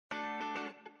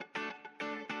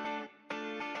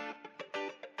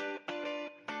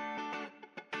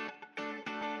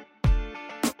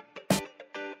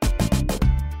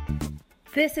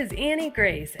This is Annie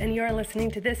Grace, and you are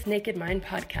listening to This Naked Mind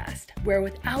podcast, where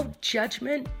without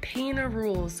judgment, pain, or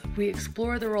rules, we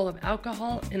explore the role of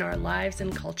alcohol in our lives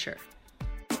and culture.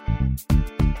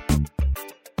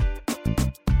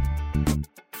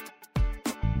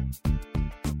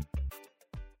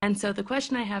 And so the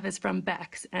question I have is from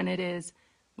Bex, and it is,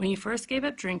 when you first gave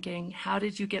up drinking, how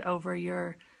did you get over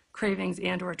your cravings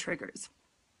and or triggers?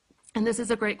 And this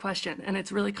is a great question, and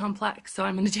it's really complex, so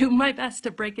I'm going to do my best to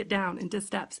break it down into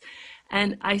steps.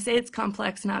 And I say it's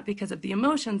complex not because of the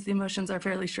emotions. The emotions are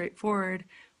fairly straightforward.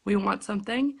 We want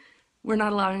something, we're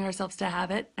not allowing ourselves to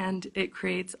have it, and it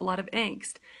creates a lot of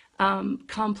angst.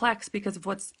 Complex because of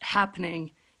what's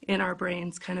happening in our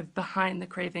brains kind of behind the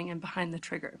craving and behind the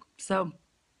trigger. So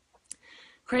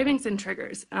cravings and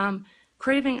triggers.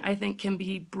 Craving, I think, can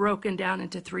be broken down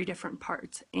into three different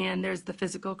parts, and there's the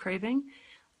physical craving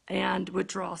and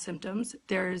withdrawal symptoms,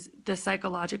 there's the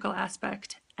psychological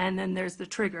aspect, and then there's the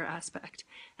trigger aspect.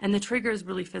 And the trigger is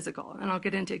really physical, and I'll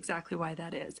get into exactly why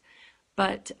that is.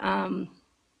 But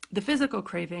the physical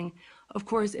craving, of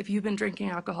course, if you've been drinking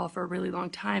alcohol for a really long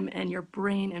time and your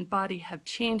brain and body have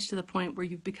changed to the point where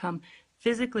you've become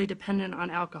physically dependent on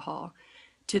alcohol,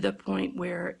 to the point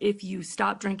where if you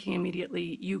stop drinking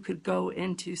immediately, you could go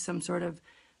into some sort of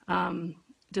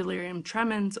delirium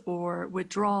tremens or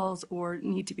withdrawals or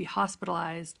need to be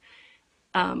hospitalized,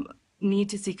 need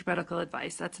to seek medical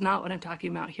advice. That's not what I'm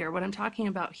talking about here. What I'm talking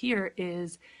about here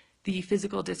is the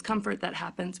physical discomfort that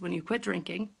happens when you quit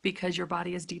drinking because your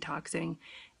body is detoxing,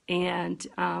 and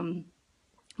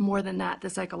more than that, the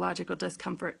psychological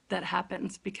discomfort that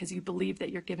happens because you believe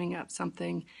that you're giving up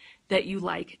something that you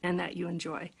like and that you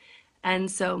enjoy.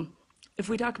 And so if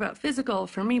we talk about physical,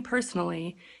 for me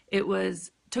personally, it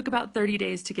took about 30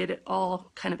 days to get it all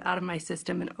kind of out of my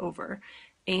system and over.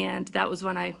 And that was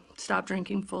when I stopped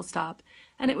drinking, full stop.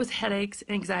 And it was headaches,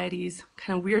 anxieties,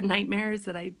 kind of weird nightmares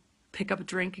that I'd pick up a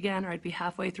drink again, or I'd be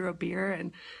halfway through a beer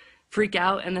and freak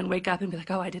out and then wake up and be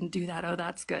like, oh, I didn't do that. Oh,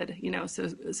 that's good.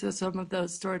 So some of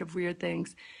those sort of weird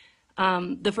things.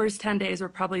 The first 10 days were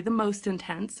probably the most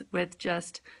intense with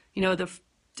just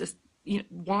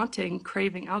wanting,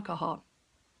 craving alcohol.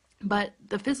 But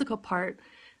the physical part,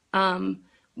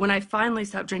 when I finally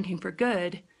stopped drinking for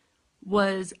good,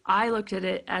 I looked at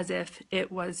it as if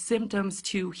it was symptoms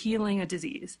to healing a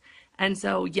disease. And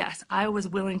so, yes, I was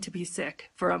willing to be sick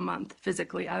for a month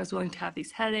physically. I was willing to have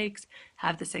these headaches,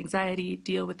 have this anxiety,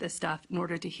 deal with this stuff in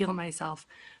order to heal myself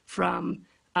from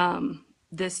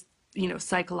this,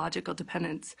 psychological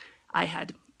dependence I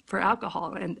had for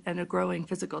alcohol and a growing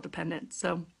physical dependence.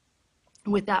 So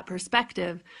with that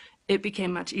perspective, it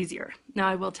became much easier. Now,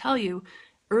 I will tell you,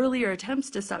 earlier attempts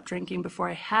to stop drinking before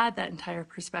I had that entire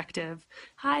perspective.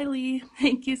 Hi, Lee.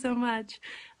 Thank you so much.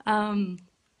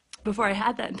 Before I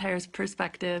had that entire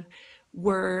perspective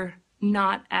were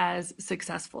not as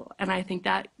successful. And I think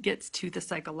that gets to the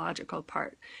psychological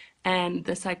part. And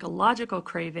the psychological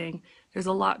craving, there's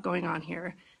a lot going on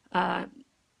here.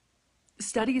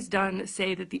 Studies done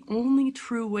say that the only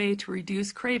true way to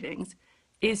reduce cravings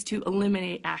is to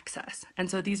eliminate access. And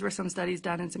so these were some studies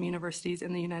done in some universities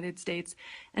in the United States.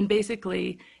 And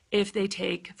basically, if they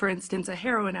take, for instance, a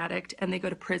heroin addict and they go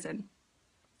to prison,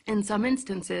 in some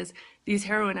instances, these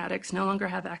heroin addicts no longer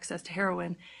have access to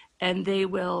heroin, and they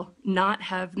will not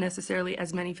have necessarily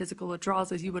as many physical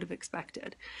withdrawals as you would have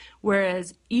expected.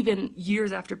 Whereas even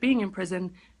years after being in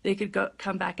prison, they could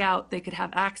come back out, they could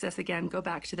have access again, go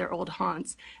back to their old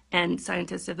haunts. And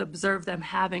scientists have observed them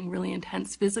having really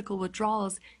intense physical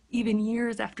withdrawals even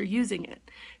years after using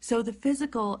it. So the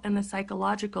physical and the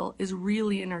psychological is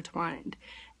really intertwined.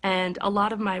 And a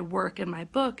lot of my work in my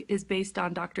book is based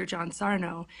on Dr. John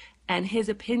Sarno and his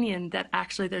opinion that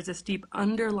actually there's this deep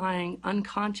underlying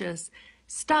unconscious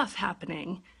stuff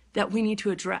happening that we need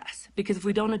to address. Because if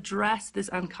we don't address this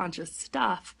unconscious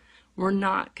stuff, we're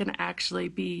not going to actually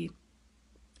be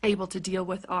able to deal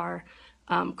with our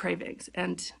cravings.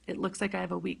 And it looks like I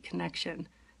have a weak connection.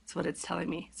 That's what it's telling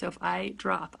me. So if I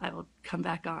drop, I will come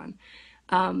back on.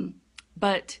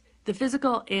 But the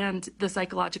physical and the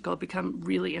psychological become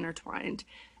really intertwined.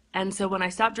 And so when I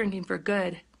stopped drinking for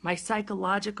good, my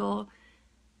psychological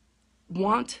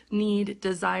want, need,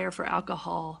 desire for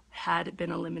alcohol had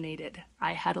been eliminated.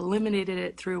 I had eliminated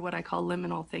it through what I call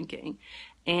liminal thinking.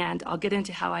 And I'll get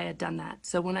into how I had done that.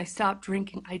 So when I stopped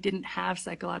drinking, I didn't have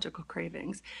psychological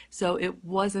cravings. So it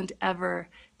wasn't ever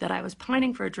that I was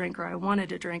pining for a drink or I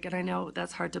wanted a drink. And I know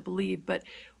that's hard to believe, but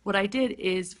what I did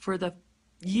is for the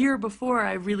year before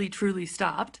I really truly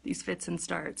stopped these fits and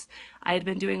starts, I had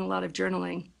been doing a lot of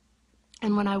journaling.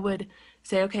 And when I would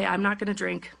say, okay, I'm not going to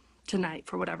drink tonight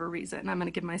for whatever reason. I'm going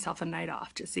to give myself a night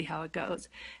off to see how it goes.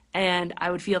 And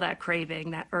I would feel that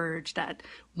craving, that urge, that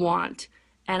want,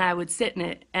 and I would sit in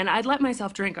it, and I'd let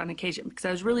myself drink on occasion because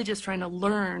I was really just trying to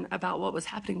learn about what was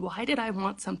happening. Why did I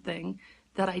want something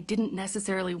that I didn't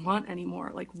necessarily want anymore?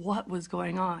 Like, what was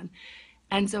going on?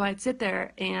 And so I'd sit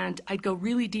there and I'd go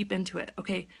really deep into it.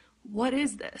 Okay, what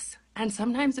is this? And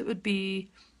sometimes it would be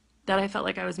that I felt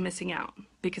like I was missing out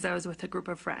because I was with a group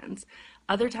of friends.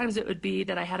 Other times it would be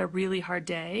that I had a really hard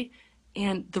day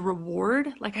and the reward,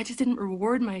 like I just didn't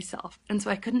reward myself. And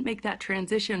so I couldn't make that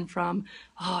transition from,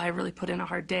 oh, I really put in a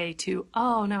hard day to,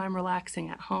 oh, now I'm relaxing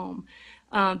at home.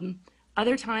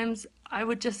 Other times I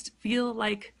would just feel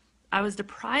like I was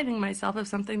depriving myself of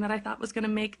something that I thought was going to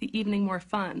make the evening more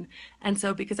fun. And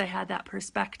so because I had that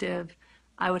perspective,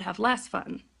 I would have less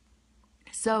fun.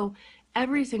 So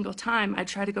every single time I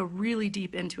try to go really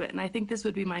deep into it. And I think this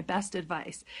would be my best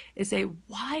advice is say,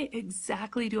 why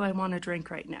exactly do I want to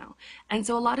drink right now? And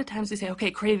so a lot of times we say,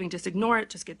 okay, craving, just ignore it,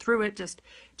 just get through it, just,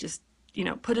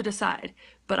 put it aside.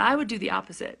 But I would do the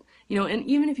opposite, and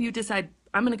even if you decide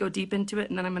I'm going to go deep into it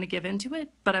and then I'm going to give into it,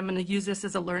 but I'm going to use this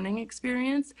as a learning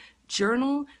experience,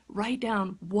 journal, write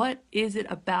down, what is it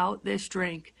about this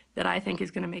drink that I think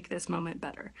is going to make this moment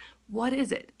better? What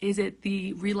is it? Is it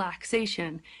the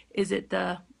relaxation? Is it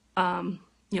the,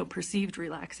 perceived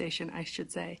relaxation, I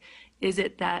should say? Is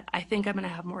it that I think I'm going to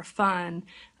have more fun?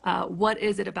 What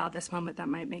is it about this moment that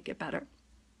might make it better?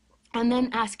 And then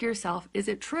ask yourself, is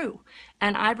it true?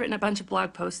 And I've written a bunch of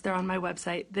blog posts. They're on my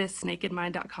website,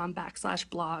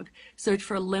 thisnakedmind.com/blog. Search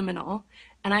for liminal.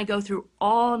 And I go through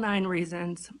all 9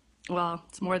 reasons. Well,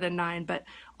 it's more than 9, but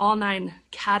all 9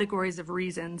 categories of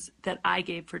reasons that I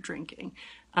gave for drinking.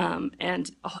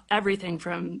 And everything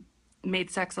from made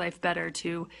sex life better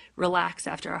to relax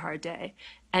after a hard day.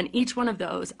 And each one of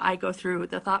those, I go through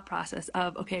the thought process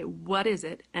of, okay, what is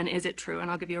it? And is it true? And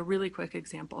I'll give you a really quick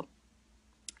example.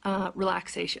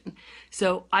 Relaxation.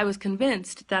 So I was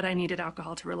convinced that I needed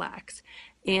alcohol to relax.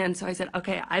 And so I said,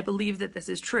 okay, I believe that this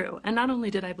is true. And not only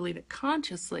did I believe it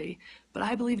consciously, but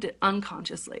I believed it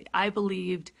unconsciously. I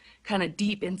believed kind of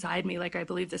deep inside me, like I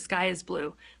believed the sky is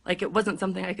blue. Like it wasn't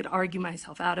something I could argue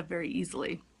myself out of very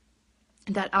easily,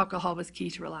 that alcohol was key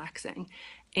to relaxing.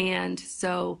 And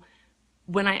so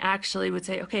when I actually would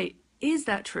say, okay, is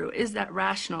that true? Is that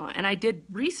rational? And I did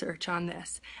research on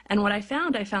this. And what I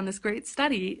found this great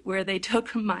study where they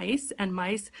took mice, and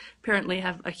mice apparently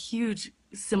have a huge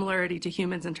similarity to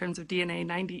humans in terms of DNA,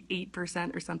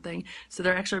 98% or something. So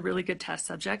they're actually really good test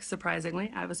subjects,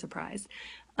 surprisingly. I was surprised.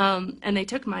 And they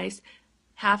took mice.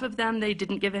 Half of them they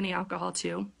didn't give any alcohol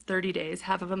to, 30 days.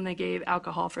 Half of them they gave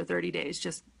alcohol for 30 days,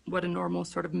 just what a normal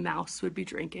sort of mouse would be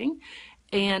drinking.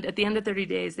 And at the end of 30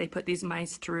 days, they put these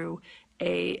mice through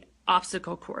a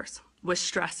obstacle course with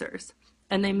stressors,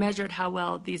 and they measured how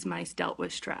well these mice dealt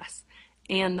with stress.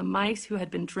 And the mice who had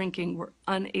been drinking were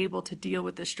unable to deal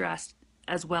with the stress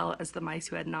as well as the mice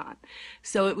who had not.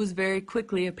 So it was very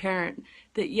quickly apparent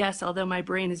that yes, although my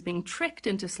brain is being tricked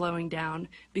into slowing down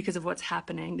because of what's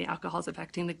happening, the alcohol is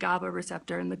affecting the GABA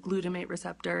receptor and the glutamate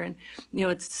receptor, and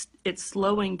it's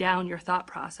slowing down your thought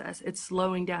process. It's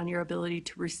slowing down your ability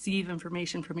to receive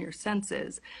information from your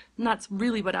senses. And that's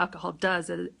really what alcohol does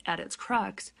at its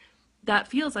crux. That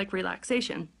feels like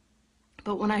relaxation.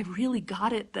 But when I really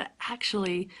got it, that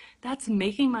actually that's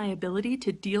making my ability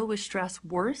to deal with stress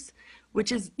worse,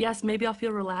 which is, yes, maybe I'll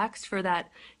feel relaxed for that,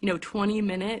 20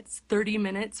 minutes, 30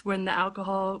 minutes when the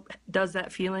alcohol does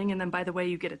that feeling. And then, by the way,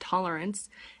 you get a tolerance.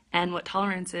 And what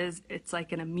tolerance is, it's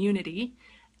like an immunity.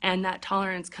 And that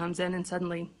tolerance comes in and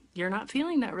suddenly you're not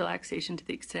feeling that relaxation to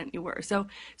the extent you were. So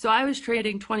I was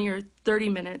trading 20 or 30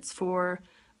 minutes for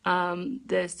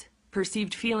this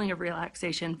perceived feeling of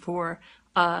relaxation for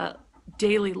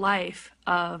daily life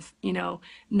of,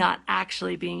 not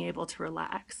actually being able to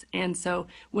relax. And so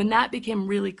when that became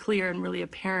really clear and really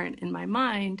apparent in my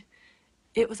mind,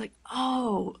 it was like,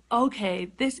 oh,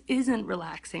 okay, this isn't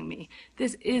relaxing me.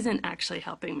 This isn't actually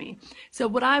helping me. So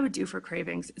what I would do for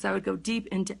cravings is I would go deep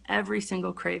into every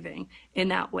single craving in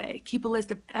that way. Keep a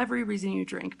list of every reason you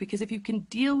drink, because if you can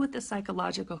deal with the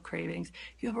psychological cravings,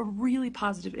 you have a really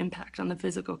positive impact on the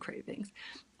physical cravings.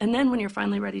 And then when you're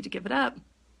finally ready to give it up,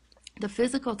 the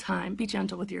physical time, be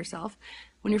gentle with yourself.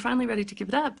 When you're finally ready to give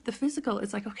it up, the physical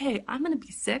is like, okay, I'm going to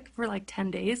be sick for like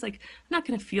 10 days. Like, I'm not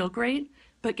going to feel great,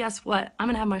 but guess what? I'm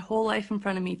going to have my whole life in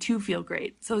front of me to feel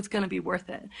great. So it's going to be worth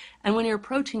it. And when you're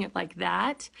approaching it like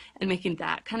that and making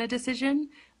that kind of decision,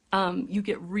 you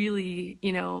get really,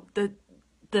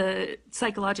 the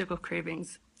psychological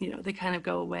cravings, they kind of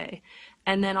go away.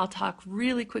 And then I'll talk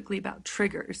really quickly about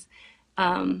triggers.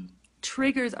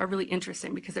 triggers are really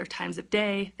interesting because they're times of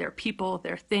day, they're people,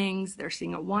 they're things, they're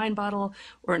seeing a wine bottle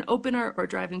or an opener or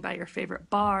driving by your favorite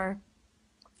bar.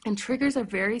 And triggers are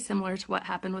very similar to what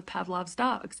happened with Pavlov's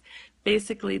dogs.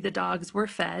 Basically, the dogs were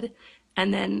fed,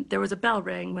 and then there was a bell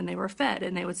ring when they were fed,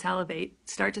 and they would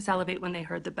start to salivate when they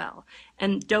heard the bell.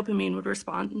 And dopamine would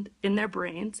respond in their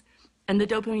brains, and the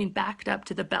dopamine backed up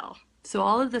to the bell. So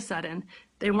all of a sudden,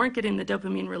 they weren't getting the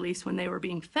dopamine release when they were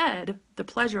being fed, the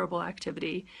pleasurable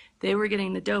activity. They were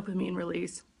getting the dopamine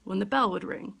release when the bell would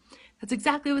ring. That's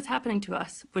exactly what's happening to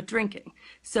us with drinking.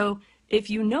 So if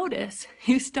you notice,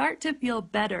 you start to feel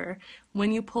better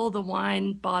when you pull the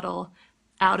wine bottle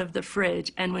out of the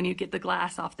fridge and when you get the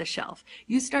glass off the shelf.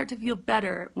 You start to feel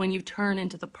better when you turn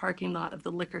into the parking lot of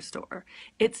the liquor store.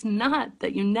 It's not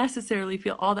that you necessarily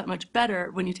feel all that much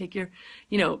better when you take your,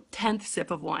 10th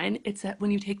sip of wine. It's that when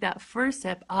you take that first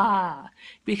sip,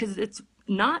 because it's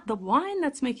not the wine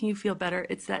that's making you feel better,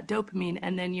 it's that dopamine,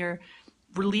 and then you're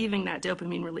relieving that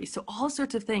dopamine release. So all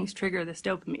sorts of things trigger this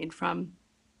dopamine, from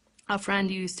a friend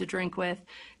you used to drink with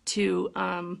to,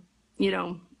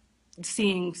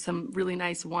 seeing some really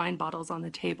nice wine bottles on the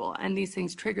table. And these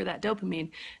things trigger that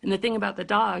dopamine. And the thing about the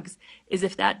dogs is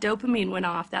if that dopamine went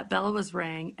off, that bell was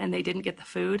rang, and they didn't get the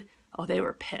food, they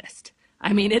were pissed.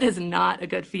 I mean, it is not a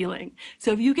good feeling.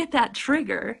 So if you get that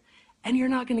trigger and you're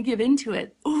not going to give into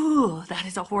it, ooh, that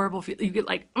is a horrible feeling. You get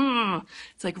like,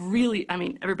 it's like really,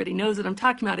 everybody knows what I'm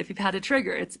talking about. If you've had a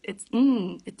trigger,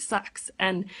 it sucks.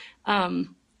 And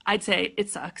I'd say it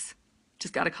sucks.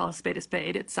 Just got to call a spade a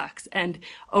spade. It sucks. And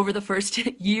over the first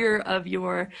year of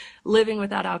your living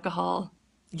without alcohol,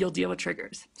 you'll deal with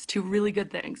triggers. It's two really good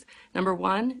things. Number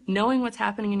one, knowing what's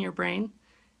happening in your brain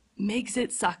makes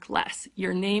it suck less.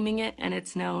 You're naming it and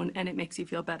it's known and it makes you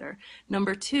feel better.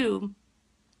 Number two,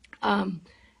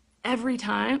 every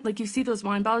time, like you see those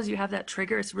wine bottles, you have that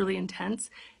trigger, it's really intense.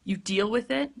 You deal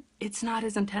with it, it's not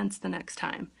as intense the next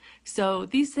time. So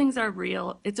these things are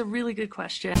real. It's a really good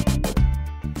question.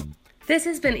 This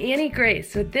has been Annie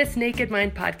Grace with This Naked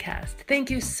Mind podcast. Thank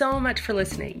you so much for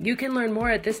listening. You can learn more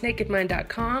at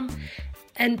thisnakedmind.com.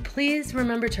 And please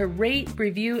remember to rate,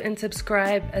 review, and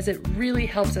subscribe, as it really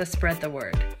helps us spread the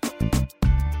word.